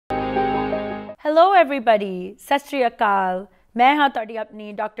Hello everybody, Sat Shri Akal. मैं हाँ ਤੁਹਾਡੀ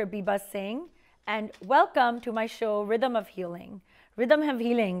ਆਪਣੀ Dr. Biba Singh and welcome to my show Rhythm of Healing. Rhythm of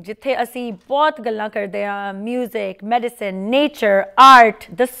Healing ਜਿੱਥੇ ਅਸੀਂ ਬਹੁਤ ਗੱਲਾਂ ਕਰਦੇ ਹਾਂ music, medicine, nature, art,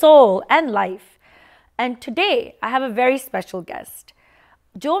 the soul and life. And today I have a very special guest.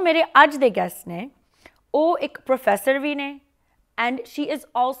 ਜੋ ਮੇਰੇ ਅੱਜ ਦੇ guest ਨੇ ਉਹ ਇੱਕ professor ਵੀ ਨੇ and she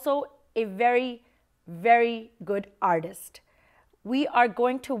is also a very good artist. We are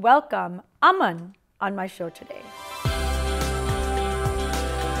going to welcome Aman on my show today.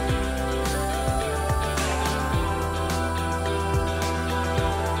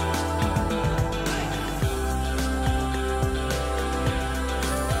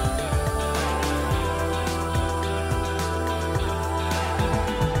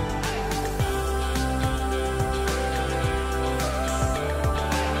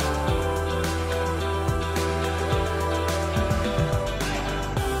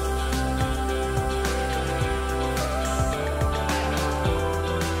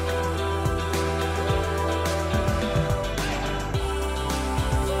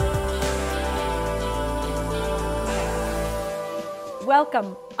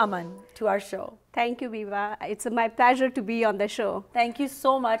 Welcome, Aman, to our show. Thank you, Biba. It's my pleasure to be on the show. Thank you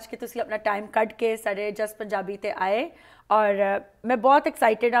so much कि तुसी अपना time ਕੱਢ ਕੇ ਸਾਡੇ Just Punjabi ਤੇ ਆਏ और मैं बहुत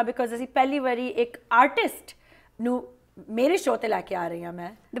excited ਹਾਂ because ਅਸੀਂ ਪਹਿਲੀ ਵਾਰੀ ਇੱਕ artist ਨੂੰ ਮੇਰੇ show ਤੇ ਲੈ ਕੇ ਆ ਰਹੀ ਹਾਂ ਮੈਂ.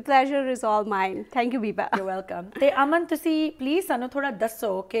 The pleasure is all mine. Thank you, Biba. You're welcome. ਤੇ ਅਮਨ ਤੁਸੀਂ please ਸਾਨੂੰ ਥੋੜਾ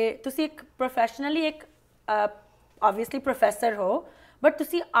ਦੱਸੋ ਕਿ ਤੁਸੀਂ ਇੱਕ professionally ਇੱਕ obviously professor ਹੋ but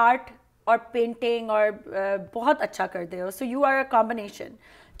ਤੁਸੀਂ art or painting or बहुत अच्छा करते हो. So you are a combination.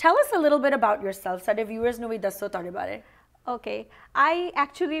 Tell us a little bit about yourself. साडे viewers ਨੂੰ ਵੀ ਦੱਸੋ ਤੁਹਾਡੇ ਬਾਰੇ. Okay, I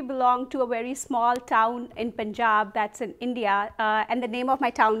actually belong to a very small town in Punjab that's in India and the name of my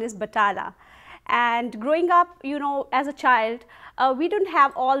town is Batala. And growing up, you know, as a child, we don't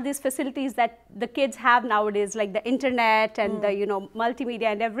have all these facilities that the kids have nowadays, like the internet and the, you know, multimedia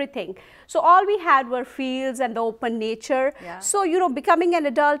and everything. So all we had were fields and the open nature. Yeah. So, you know, becoming an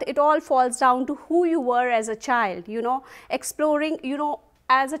adult, it all falls down to who you were as a child, you know, exploring, you know.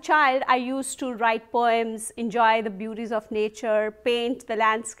 As a child, I used to write poems, enjoy the beauties of nature, paint the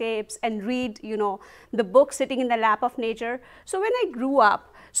landscapes and read, you know, the book sitting in the lap of nature. So when I grew up,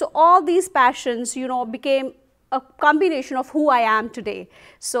 so all these passions, you know, became a combination of who I am today.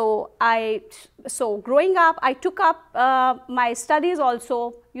 So growing up, I took up my studies also,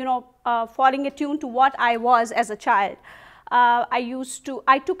 you know, falling attuned to what I was as a child.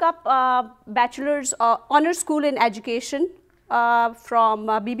 I took up bachelor's honor school in education from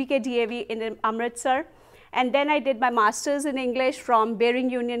BBK-DAV in Amritsar, and then I did my master's in English from Bering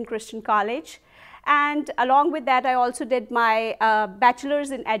Union Christian College. And along with that, I also did my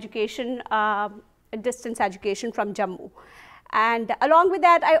bachelor's in education, distance education from Jammu. And along with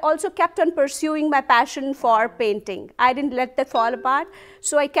that, I also kept on pursuing my passion for painting. I didn't let that fall apart,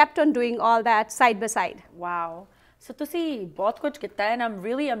 so I kept on doing all that side by side. Wow. So ਤੁਸੀਂ ਬਹੁਤ ਕੁਝ ਕੀਤਾ and I'm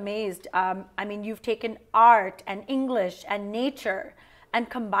really amazed. I mean, you've taken art and English and nature and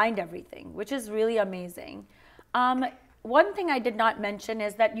combined everything, which is really amazing. One thing I did not mention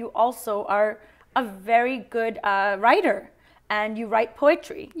is that you also are a very good writer and you write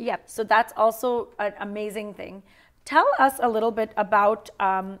poetry. Yep. So that's also an amazing thing. Tell us a little bit about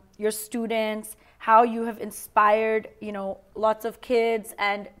your students, how you have inspired, you know, lots of kids,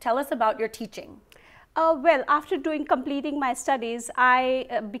 and tell us about your teaching. Well, after completing my studies,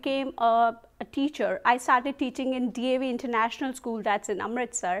 I became a teacher. I started teaching in DAV International School that's in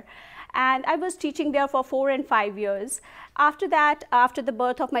Amritsar. And I was teaching there for 4 and 5 years. After that, after the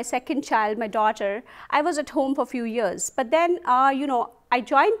birth of my second child, my daughter, I was at home for a few years. But then, you know, I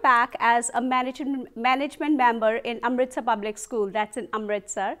joined back as a management member in Amritsar Public School, that's in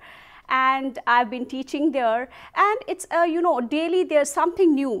Amritsar. And I've been teaching there, and it's, you know, daily there's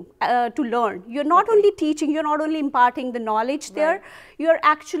something new to learn. You're not only teaching, you're not only imparting the knowledge there, you're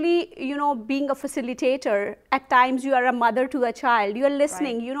actually, you know, being a facilitator. At times you are a mother to a child, you're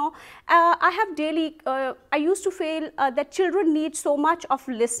listening, you know. I have daily, I used to feel that children need so much of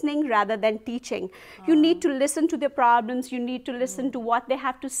listening rather than teaching. You need to listen to their problems, you need to listen to what they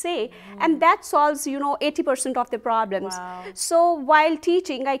have to say, and that solves, you know, 80% of the problems. Wow. So while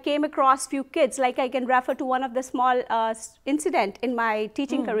teaching, I came across few kids, like I can refer to one of the small incident in my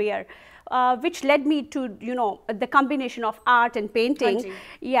teaching career. which led me to, you know, the combination of art and painting.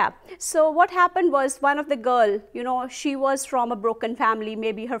 Yeah. So what happened was, one of the girl, you know, she was from a broken family.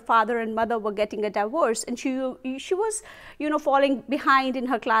 Maybe her father and mother were getting a divorce, and she was, you know, falling behind in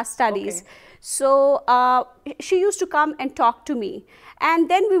her class studies. So she used to come and talk to me, and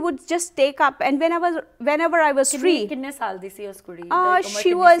then we would just take up, and whenever I was free.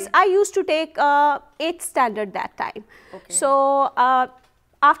 She was, I used to take 8th standard that time. So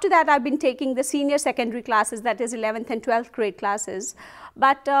after that, I've been taking the senior secondary classes, that is 11th and 12th grade classes.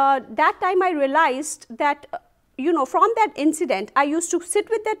 But that time I realized that, you know, from that incident, I used to sit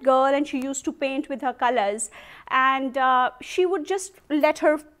with that girl, and she used to paint with her colors, and she would just let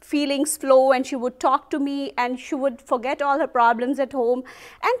her feelings flow, and she would talk to me, and she would forget all her problems at home.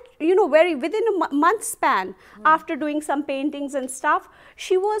 And, you know, within a month span, after doing some paintings and stuff,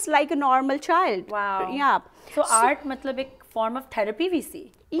 she was like a normal child. Wow. Yeah. So art, matlab, ek form of therapy we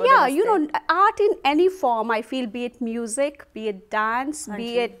see. Yeah, you know, art in any form, I feel, be it music, be it dance,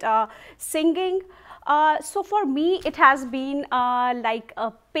 be it singing. So for me, it has been like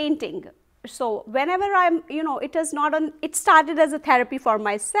a painting. So whenever I'm, you know, it started as a therapy for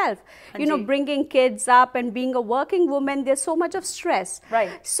myself, you know, bringing kids up and being a working woman, there's so much of stress.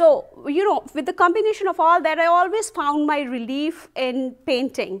 Right. So, you know, with the combination of all that, I always found my relief in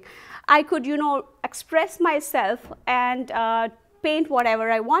painting. I could, you know, express myself and paint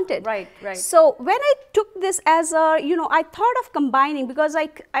whatever I wanted. Right, right. So when I took this as a, you know, I thought of combining, because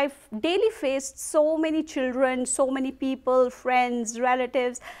I've daily faced so many children, so many people, friends,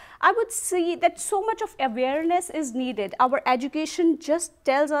 relatives. I would see that so much of awareness is needed. Our education just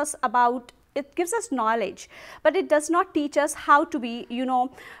tells us about, it gives us knowledge, but it does not teach us how to be, you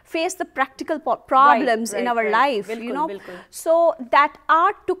know, face the practical problems in our life, you know. So that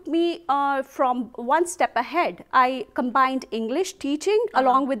art took me from one step ahead. I combined English teaching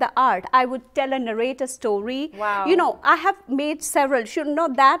along with the art. I would tell and narrate a story. Wow. You know, I have made several, you know,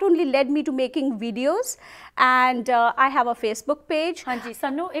 that only led me to making videos, and I have a Facebook page. Hanji,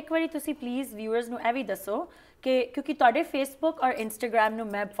 Sanu, ek wari tusi please viewers nu evi dasso कि क्योंकि तोड़े Facebook और Instagram नु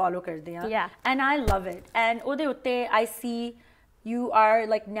मैं follow कर दिया, and I love it. And उधे उत्ते I see you are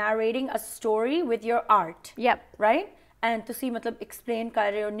like narrating a story with your art. Yep. Right? And तुसी मतलब explain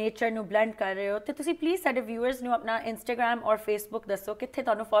कर रहे हो, nature नु blend कर रहे हो, तो तुसी please सारे viewers नु अपना Instagram और Facebook दसो कित्थे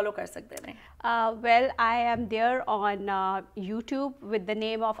तानु follow कर सकते हैं. Well, I am there on YouTube with the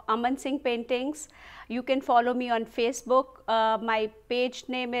name of Aman Singh Paintings. You can follow me on Facebook. My page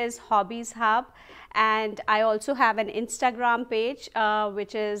name is Hobbies Hub. And I also have an Instagram page,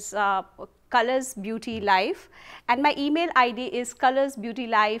 which is Colors Beauty Life, and my email ID is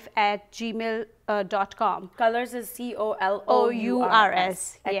colorsbeautylife@gmail.com. Colors is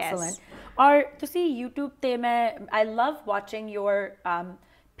COLOURS. Excellent. Or to see YouTube te I love watching your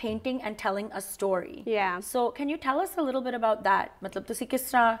painting and telling a story. Yeah. So can you tell us a little bit about that? मतलब तुसी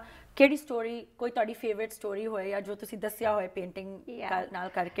किस तरह केड़ी story कोई तोड़ी favorite story होए या जो तुसी दस्या होए painting नाल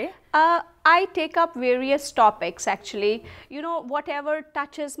करके? I take up various topics actually. You know, whatever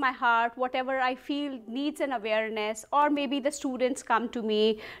touches my heart, whatever I feel needs an awareness, or maybe the students come to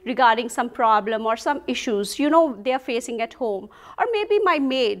me regarding some problem or some issues, you know, they are facing at home, or maybe my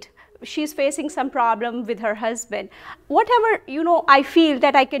maid, she's facing some problem with her husband. Whatever, you know, I feel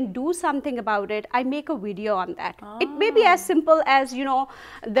that I can do something about it, I make a video on that. It may be as simple as, you know,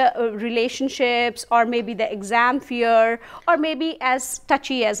 the relationships, or maybe the exam fear, or maybe as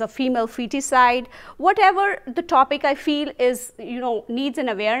touchy as a female feticide. Whatever the topic I feel is, you know, needs an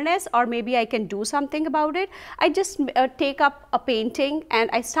awareness, or maybe I can do something about it, I just take up a painting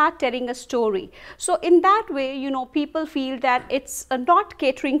and I start telling a story. So in that way, you know, people feel that it's not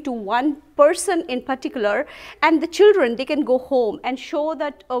catering to one person in particular, and the children, they can go home and show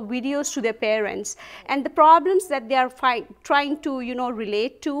that videos to their parents, and the problems that they are trying to, you know,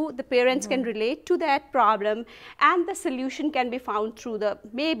 relate to, the parents can relate to that problem, and the solution can be found through the,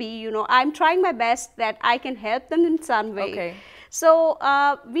 maybe, you know, I'm trying my best that I can help them in some way. Okay. So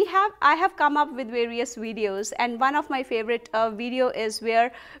I have come up with various videos, and one of my favorite video is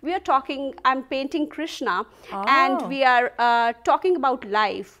where we are talking, I'm painting Krishna, and we are talking about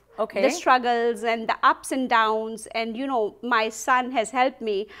life. Okay. The struggles and the ups and downs, and, you know, my son has helped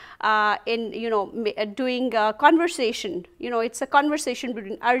me in, you know, doing a conversation. You know, it's a conversation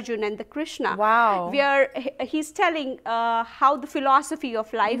between Arjun and the Krishna. Wow. Where he's telling how the philosophy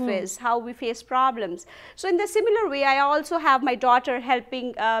of life is, how we face problems. So in the similar way, I also have my daughter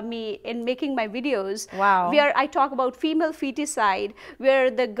helping me in making my videos. Wow. Where I talk about female feticide, where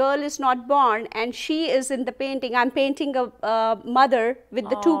the girl is not born and she is in the painting. I'm painting a mother with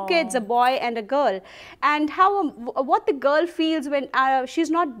the two kids, a boy and a girl, and how what the girl feels when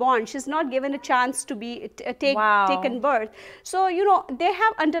she's not born, she's not given a chance to be taken birth. So you know, they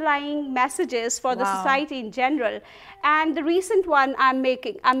have underlying messages for the society in general. And the recent one I'm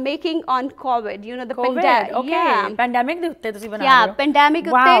making on COVID, you know, the pandemic. Okay. Pandemic ਦੇ ਉੱਤੇ ਤੁਸੀਂ ਬਣਾ ਰਹੇ ਹੋ। Pandemic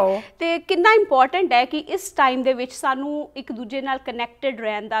ਉੱਤੇ ਤੇ ਕਿੰਨਾ important ਹੈ ਕਿ ਇਸ ਟਾਈਮ ਦੇ ਵਿੱਚ ਸਾਨੂੰ ਇੱਕ ਦੂਜੇ ਨਾਲ ਕਨੈਕਟਡ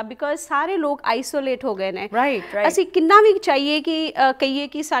ਰਹਿਣ ਦਾ, ਬਿਕੋਜ਼ ਸਾਰੇ ਲੋਕ ਆਈਸੋਲੇਟ ਹੋ ਗਏ ਨੇ। ਅਸੀਂ ਕਿੰਨਾ ਵੀ ਚਾਹੀਏ ਕਿ ਕਹੀਏ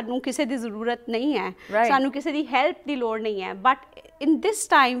ਕਿ ਸਾਨੂੰ ਕਿਸੇ ਦੀ ਜ਼ਰੂਰਤ ਨਹੀਂ ਹੈ, ਸਾਨੂੰ ਕਿਸੇ ਦੀ ਹੈਲਪ ਦੀ ਲੋੜ ਨਹੀਂ ਹੈ, but in this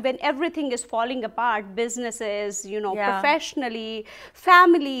time when everything is falling apart, businesses, you know, professionally,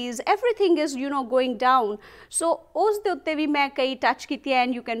 families, everything is, you know, going down. So us de utte vi main kai touch kiti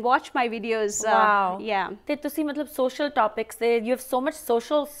and you can watch my videos. Yeah. Te tusi matlab social topics there, you have so much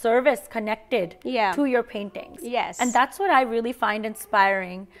social service connected to your paintings. Yes. And that's what I really find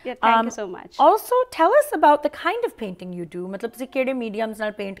inspiring. Yeah, thank you so much. Also tell us about the kind of painting you do. Matlab tusi kede mediums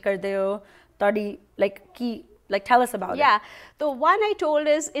nal paint karde ho? Tadi like tell us about it. Yeah, the one I told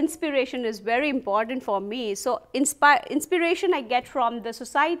is inspiration is very important for me. So inspiration I get from the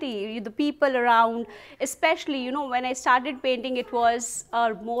society, the people around, especially, you know, when I started painting, it was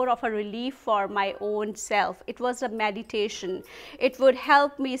more of a relief for my own self. It was a meditation. It would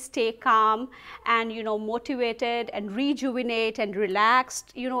help me stay calm and, you know, motivated and rejuvenate and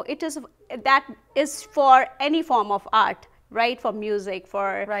relaxed. You know, that is for any form of art. Right, for music, for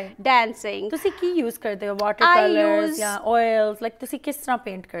dancing. ਤੁਸੀਂ ਕੀ use ਕਰਦੇ ਹੋ? Watercolors ਜਾਂ oils? Like ਤੁਸੀਂ ਕਿਸ ਤਰ੍ਹਾਂ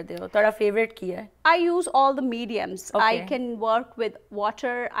paint ਕਰਦੇ ਹੋ? ਤੁਹਾਡਾ favorite ਕੀ ਹੈ? I use all the mediums. I can work with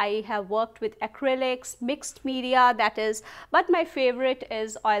water. I have worked with acrylics, mixed media, that is. But my favorite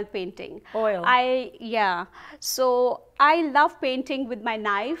is oil painting. Oil. So I love painting with my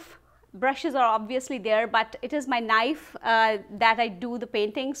knife. Brushes are obviously there, but it is my knife that I do the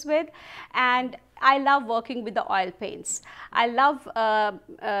paintings with. And I love working with the oil paints. I love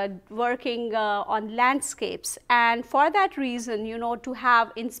working on landscapes, and for that reason, you know, to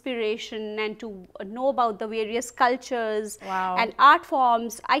have inspiration and to know about the various cultures and art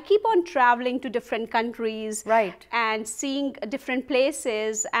forms, I keep on traveling to different countries and seeing different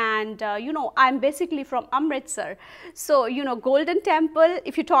places. And you know, I'm basically from Amritsar, so you know, Golden Temple,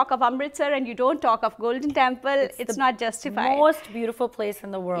 if you talk of Amritsar and you don't talk of Golden Temple, it's not justified. Most beautiful place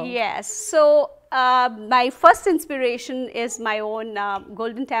in the world. Yes. So my first inspiration is my own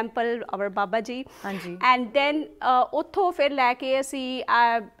Golden Temple, our Baba Ji. And then utho fir leke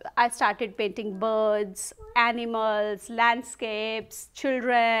I started painting birds, animals, landscapes,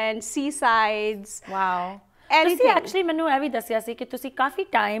 children, seasides. Wow. Anything. Actually ਮੈਨੂੰ ਇਹ ਵੀ ਦੱਸਿਆ ਸੀ ਕਿ ਤੁਸੀਂ ਕਾਫੀ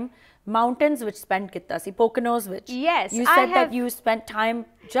time mountains which spent ਕੀਤਾ ਸੀ, Poconos which. Yes. You said that you spent time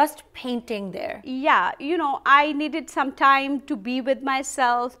just painting there. Yeah, you know, I needed some time to be with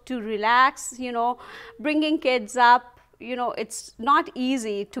myself, to relax, you know, bringing kids up, you know, it's not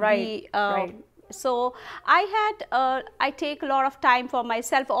easy to be. So I take a lot of time for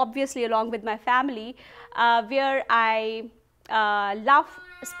myself, obviously along with my family, where I love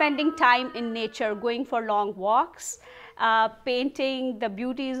spending time in nature, going for long walks. Painting the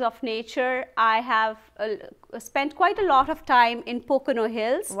beauties of nature. I have spent quite a lot of time in Pocono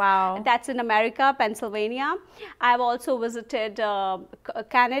Hills. Wow. That's in America, Pennsylvania. I have also visited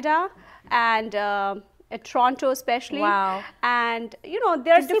Canada and Toronto especially. Wow. And you know,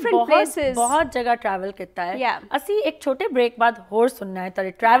 there are different places. बहुत जगह travel किया है. Yeah. असी एक छोटे break बाद और सुनना है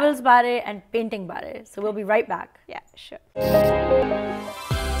तारे travels बारे and painting बारे. So we'll be right back. Yeah, sure.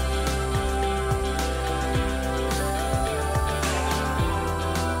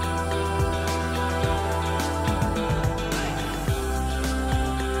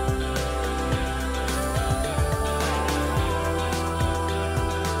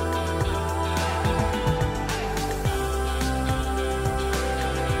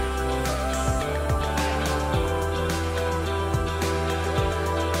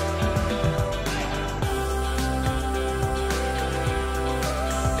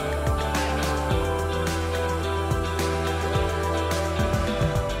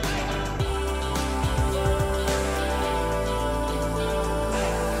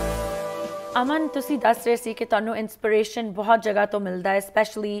 Aman, ਤੁਸੀਂ ਦੱਸ ਰਹੇ ਸੀ ਕਿ ਤੁਹਾਨੂੰ inspiration ਬਹੁਤ ਜਗ੍ਹਾ ਤੋਂ ਮਿਲਦਾ ਹੈ,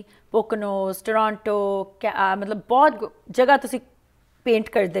 especially Poconos, Toronto, ਮਤਲਬ ਬਹੁਤ ਜਗ੍ਹਾ ਤੁਸੀਂ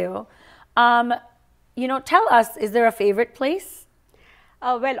paint ਕਰਦੇ ਹੋ. You know, tell us, is there a favorite place?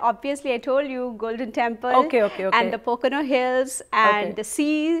 Well, obviously, I told you Golden Temple. Okay. And the Pocono Hills, and the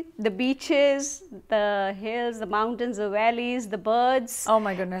sea, the beaches, the hills, the mountains, the valleys, the birds. Oh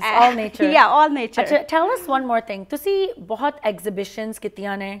my goodness, all nature. Yeah, all nature. Achha, tell us one more thing. Tusi bahut exhibitions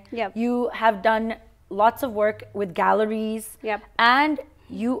kitiyan ne. Yep. You have done lots of work with galleries. Yep. And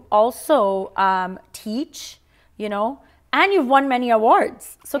you also teach, you know. And you've won many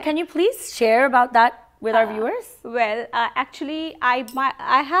awards. So can you please share about that with our viewers? Well, actually, I'm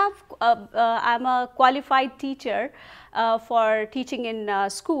a qualified teacher for teaching in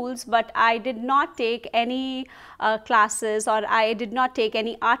schools, but I did not take any classes, or I did not take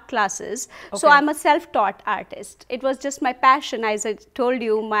any art classes. Okay. So I'm a self-taught artist. It was just my passion, as I told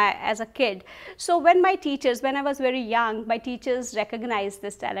you, as a kid. So when I was very young, my teachers recognized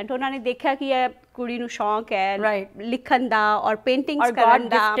this talent. उन्होंने देखा कि ये कुड़ी नू शौक है लिखन दा और पेंटिंग्स करन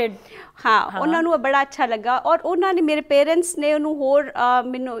दा हाँ उन्होंने बड़ा अच्छा लगा और उन्होंने मेरे पेरेंट्स ने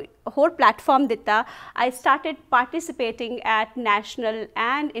उन्होंने होर प्लेटफॉर्म दिता. I started participating at national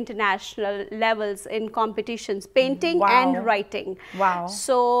and international levels in competitions, painting and writing. Wow.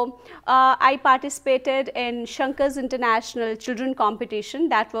 So I participated in Shankar's International Children Competition.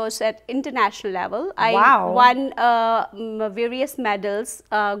 That was at international level. I won various medals,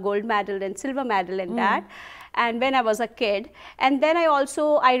 gold medal and silver medal in that. And when I was a kid, and then I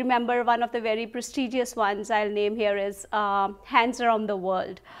remember one of the very prestigious ones I'll name here is Hands Around the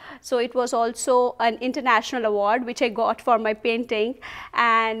World. So it was also an international award which I got for my painting.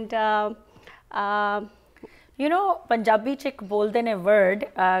 And you know, Punjabi chik bolde ne word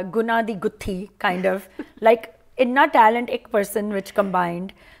guna di guthi, kind of like inna talent ek person which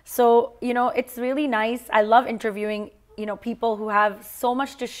combined. So you know, it's really nice. I love interviewing people who have so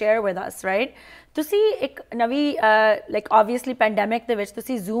much to share with us, right? ਤੁਸੀਂ ਇੱਕ ਨਵੀਂ like obviously pandemic ਦੇ ਵਿੱਚ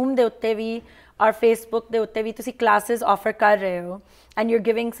ਤੁਸੀਂ zoom ਦੇ ਉੱਤੇ ਵੀ ਔਰ Facebook ਦੇ ਉੱਤੇ ਵੀ ਤੁਸੀਂ ਕਲਾਸਿਸ ਆਫਰ ਕਰ ਰਹੇ ਹੋ and you are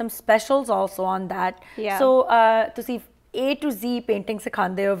giving sum ਸਪੈਸ਼ਲਸ also on that so ਤੁਸੀਂ A to Z ਪੇਂਟਿੰਗ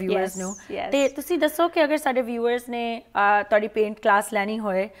ਸਿਖਾਉਂਦੇ ਹੋ ਵਿਊਅਰਸ ਨੂੰ ਤੇ ਤੁਸੀਂ ਦੱਸੋ ਕਿ ਅਗਰ ਸਾਡੇ ਵਿਊਅਰਸ ਨੇ ਤੁਹਾਡੀ ਪੇਂਟ ਕਲਾਸ ਲੈਣੀ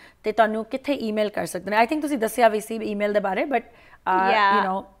ਹੋਏ ਤੇ ਤੁਹਾਨੂੰ ਕਿੱਥੇ ਈਮੇਲ ਕਰ ਸਕਦੇ ਨੇ ਆਈ ਥਿੰਕ ਤੁਸੀਂ ਦੱਸਿਆ ਵੀ ਸੀ ਈਮੇਲ ਦੇ ਬਾਰੇ but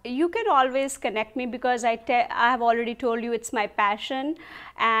you can always connect me because I have already told you it's my passion,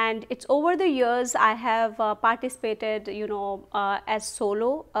 and it's over the years I have participated as solo.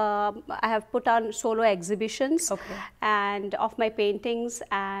 I have put on solo exhibitions and of my paintings,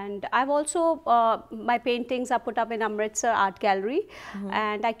 and I've also my paintings are put up in Amritsar Art Gallery,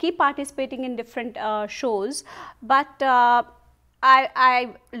 and I keep participating in different shows, but I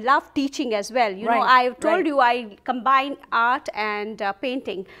love teaching as well. You know, I told you I combine art and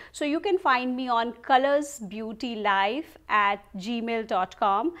painting. So you can find me on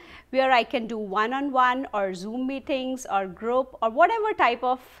colorsbeautylife@gmail.com, where I can do one-on-one or Zoom meetings or group or whatever type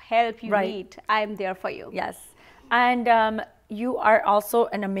of help you need. I am there for you. Yes. And you are also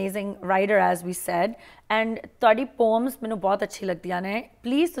an amazing writer, as we said. And ਤੁਹਾਡੀ poems ਮੈਨੂੰ ਬਹੁਤ ਅੱਛੀ ਲੱਗਦੀਆਂ ਨੇ.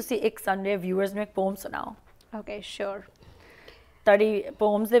 Please ਤੁਸੀਂ ਇੱਕ Sunday viewers ਨੂੰ ਇੱਕ poem ਸੁਣਾਓ. Okay, sure. ਤੁਹਾਡੀ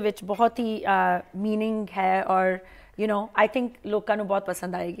ਪੋਮਸ ਦੇ ਵਿੱਚ ਬਹੁਤ ਹੀ ਮੀਨਿੰਗ ਹੈ ਔਰ I think ਲੋਕਾਂ ਨੂੰ ਬਹੁਤ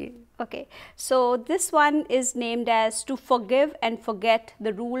ਪਸੰਦ ਆਏਗੀ. Okay, so this one is named as To Forgive and Forget,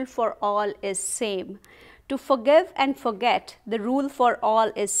 the rule for all is same. To forgive and forget, the rule for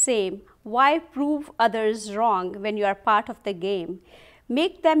all is same. Why prove others wrong when you are part of the game?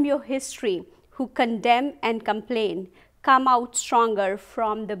 Make them your history, who condemn and complain, come out stronger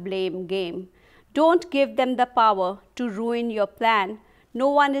from the blame game. Don't give them the power to ruin your plan. No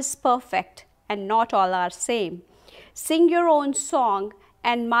one is perfect and not all are same. Sing your own song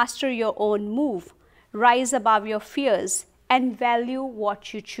and master your own move. Rise above your fears and value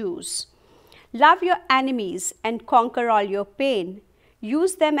what you choose. Love your enemies and conquer all your pain.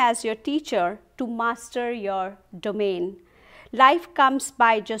 Use them as your teacher to master your domain. Life comes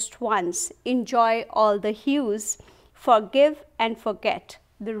by just once. Enjoy all the hues. Forgive and forget.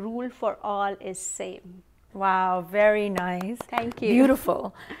 The rule for all is same. Wow, very nice. Thank you.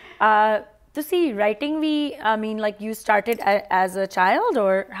 Beautiful. To see writing, I mean, like you started as a child,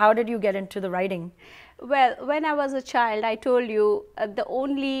 or how did you get into the writing? Well, when I was a child, I told you the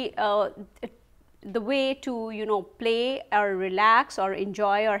only the way to play or relax or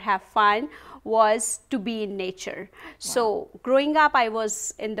enjoy or have fun was to be in nature. So growing up, I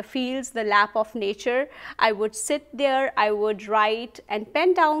was in the fields, the lap of nature. I would sit there, I would write and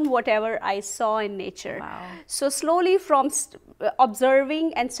pen down whatever I saw in nature. So slowly from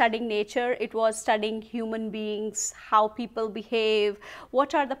observing and studying nature, it was studying human beings, how people behave,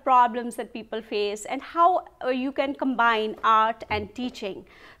 what are the problems that people face, and how you can combine art and teaching.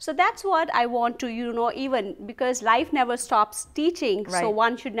 So that's what I want to, even because life never stops teaching, so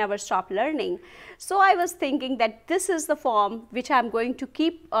one should never stop learning. So I was thinking that this is the form which I'm going to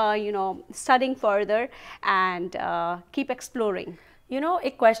keep, studying further and keep exploring.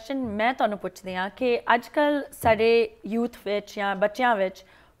 एक question मैं ਤੁਹਾਨੂੰ ਪੁੱਛਦੀ ਹਾਂ ਕਿ ਅੱਜ ਕੱਲ ਸਾਡੇ youth ਵਿੱਚ ਜਾਂ ਬੱਚਿਆਂ ਵਿੱਚ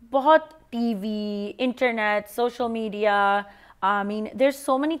ਬਹੁਤ TV internet social media I mean there's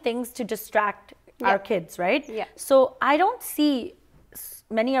so many things to distract our kids, right? So I don't see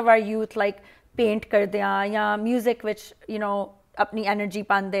many of our youth like paint कर दें या music which अपनी energy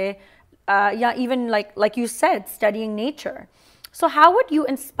पांदे या even like you said, studying nature. So how would you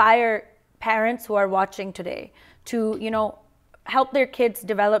inspire parents who are watching today to help their kids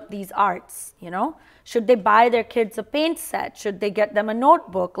develop these arts? Should they buy their kids a paint set? Should they get them a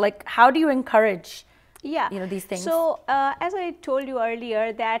notebook? Like, how do you encourage these things? So as I told you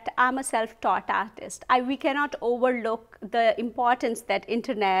earlier, that I'm a self-taught artist. We cannot overlook the importance that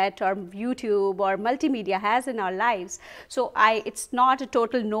internet or YouTube or multimedia has in our lives. So it's not a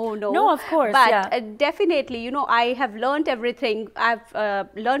total no. No, of course, but definitely, I have learned everything. I've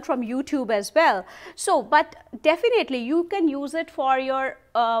learned from YouTube as well. So, but definitely you can use it for your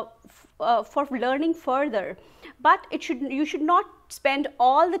for learning further. But you should not spend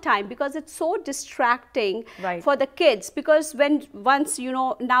all the time, because it's so distracting for the kids. Because once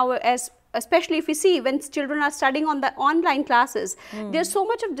now, especially if we see when children are studying on the online classes, there's so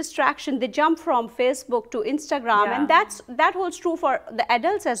much of distraction. They jump from Facebook to Instagram, and that holds true for the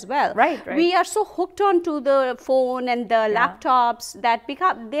adults as well. Right. We are so hooked on to the phone and the laptops that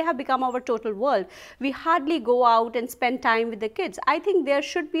they have become our total world. We hardly go out and spend time with the kids. I think there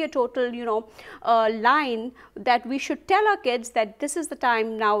should be a total line that we should tell our kids that this is the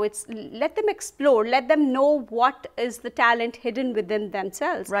time now. Let them explore, let them know what is the talent hidden within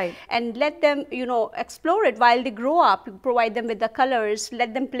themselves, and let them explore it while they grow up. Provide them with the colors,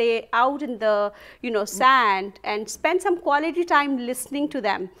 let them play out in the sand, and spend some quality time listening to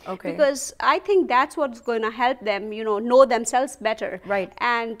them. Because I think that's what's going to help them know themselves better,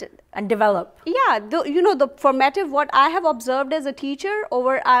 and develop. The formative, what I have observed as a teacher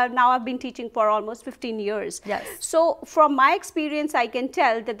over now I've been teaching for almost 15 years. So from my experience, I can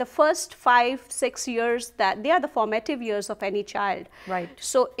tell that the first 5-6 years, that they are the formative years of any child.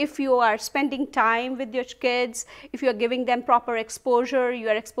 So if you are spending time with your kids, if you are giving them proper exposure, you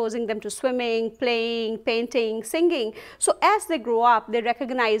are exposing them to swimming, playing, painting, singing. So as they grow up, they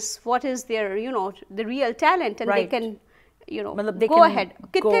recognize what is their the real talent, and they can go ahead.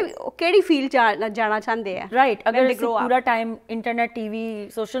 Kedi field jana chande hai. Right. Agar we pura time internet,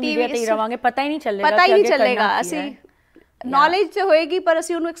 TV, social media te hi rahange, pata hi nahi chalega. Knowledge to hoegi, par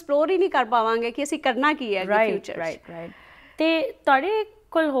assi unu explore hi nahi kar pavange ki assi karna ki hai in future. Right. Te tode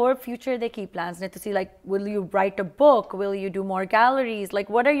kol hor future de ki plans ne tusi, like, will you write a book? Will you do more galleries? Like,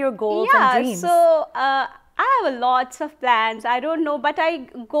 what are your goals and dreams? So I have lots of plans. I don't know, but I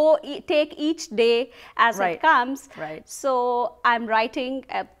take each day as it comes. So I'm writing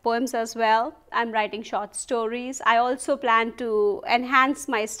poems as well. I'm writing short stories. I also plan to enhance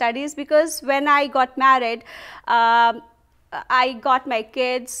my studies, because when I got married, I got my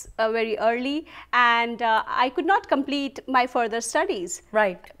kids very early, and I could not complete my further studies.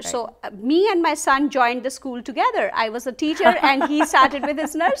 So me and my son joined the school together. I was a teacher and he started with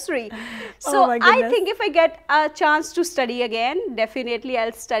his nursery. So I think if I get a chance to study again, definitely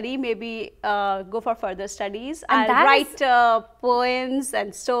I'll study, maybe go for further studies. And I'll write poems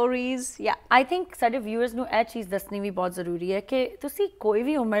and stories. I think sade viewers nu eh cheez dasni bhi bahut zaruri hai ki tusi koi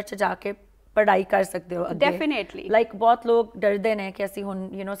bhi umar ch jaake पढ़ाई कर सकते हो अगे. Definitely. Like बहुत लोग डरते हैं कि ऐसी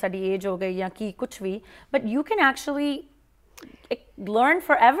हुन साडी एज हो गई या की कुछ भी, but you can actually learn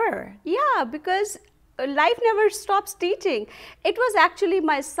forever. Because life never stops teaching. It was actually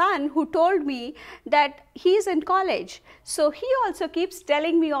my son who told me that he's in college. So he also keeps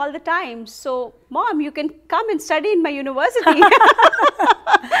telling me all the time, so Mom, you can come and study in my university.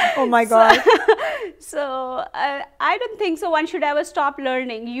 Oh my God. So I don't think so one should ever stop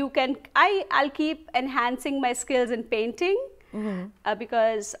learning. I'll keep enhancing my skills in painting,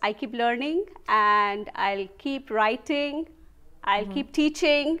 because I keep learning, and I'll keep writing, I'll keep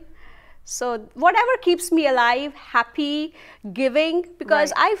teaching. So whatever keeps me alive, happy, giving,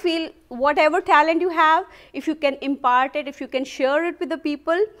 because I feel whatever talent you have, if you can impart it, if you can share it with the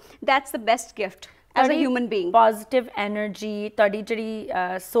people, that's the best gift as a human being. Positive energy, tadi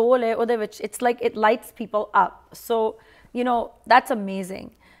jari soul hai ode vich, it's like it lights people up. So that's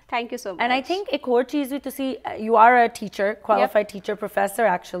amazing. Thank you so much. And I think ek aur cheez bhi tusi, you are a teacher, qualified teacher, professor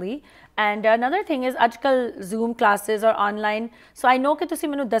actually. And another thing is ajkal Zoom classes or online. So I know कि तुसी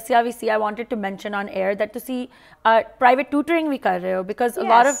मैंने दसिया भी सी, I wanted to mention on air that तुसी private tutoring भी कर रहे हो, because a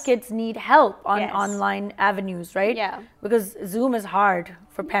lot of kids need help on online avenues, right? Because Zoom is hard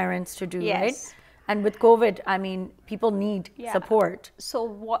for parents to do, right? And with COVID, I mean, people need support.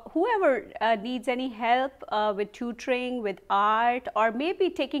 So whoever needs any help with tutoring, with art, or maybe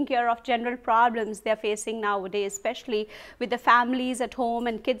taking care of general problems they're facing nowadays, especially with the families at home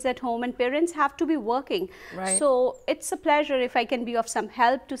and kids at home, and parents have to be working. So it's a pleasure if I can be of some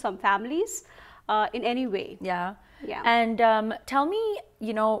help to some families in any way. And tell me,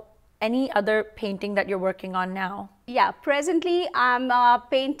 any other painting that you're working on now? Yeah, presently I'm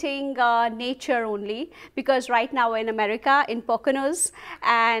painting nature only, because right now in America, in Poconos,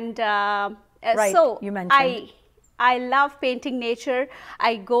 and Right, so you mentioned. I love painting nature.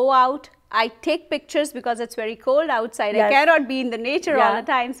 I go out, I take pictures because it's very cold outside. Yes. I cannot be in the nature all Yeah. the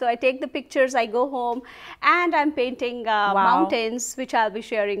time. So I take the pictures, I go home, and I'm painting mountains, which I'll be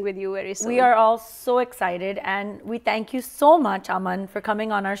sharing with you very soon. We are all so excited, and we thank you so much, Aman, for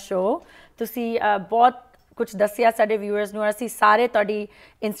coming on our show. ਤੁਸੀਂ ਬਹੁਤ ਕੁਝ ਦੱਸਿਆ ਸਾਡੇ viewers ਨੂੰ, ਅਸੀਂ ਸਾਰੇ ਤੁਹਾਡੀ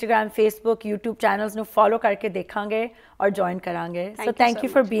Instagram, Facebook, YouTube channels ਨੂੰ follow ਕਰਕੇ ਦੇਖਾਂਗੇ ਔਰ join ਕਰਾਂਗੇ. So thank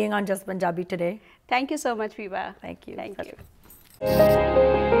you for being on Just Punjabi today. Thank you so much, Biba. Thank you. Thank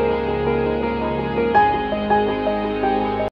you.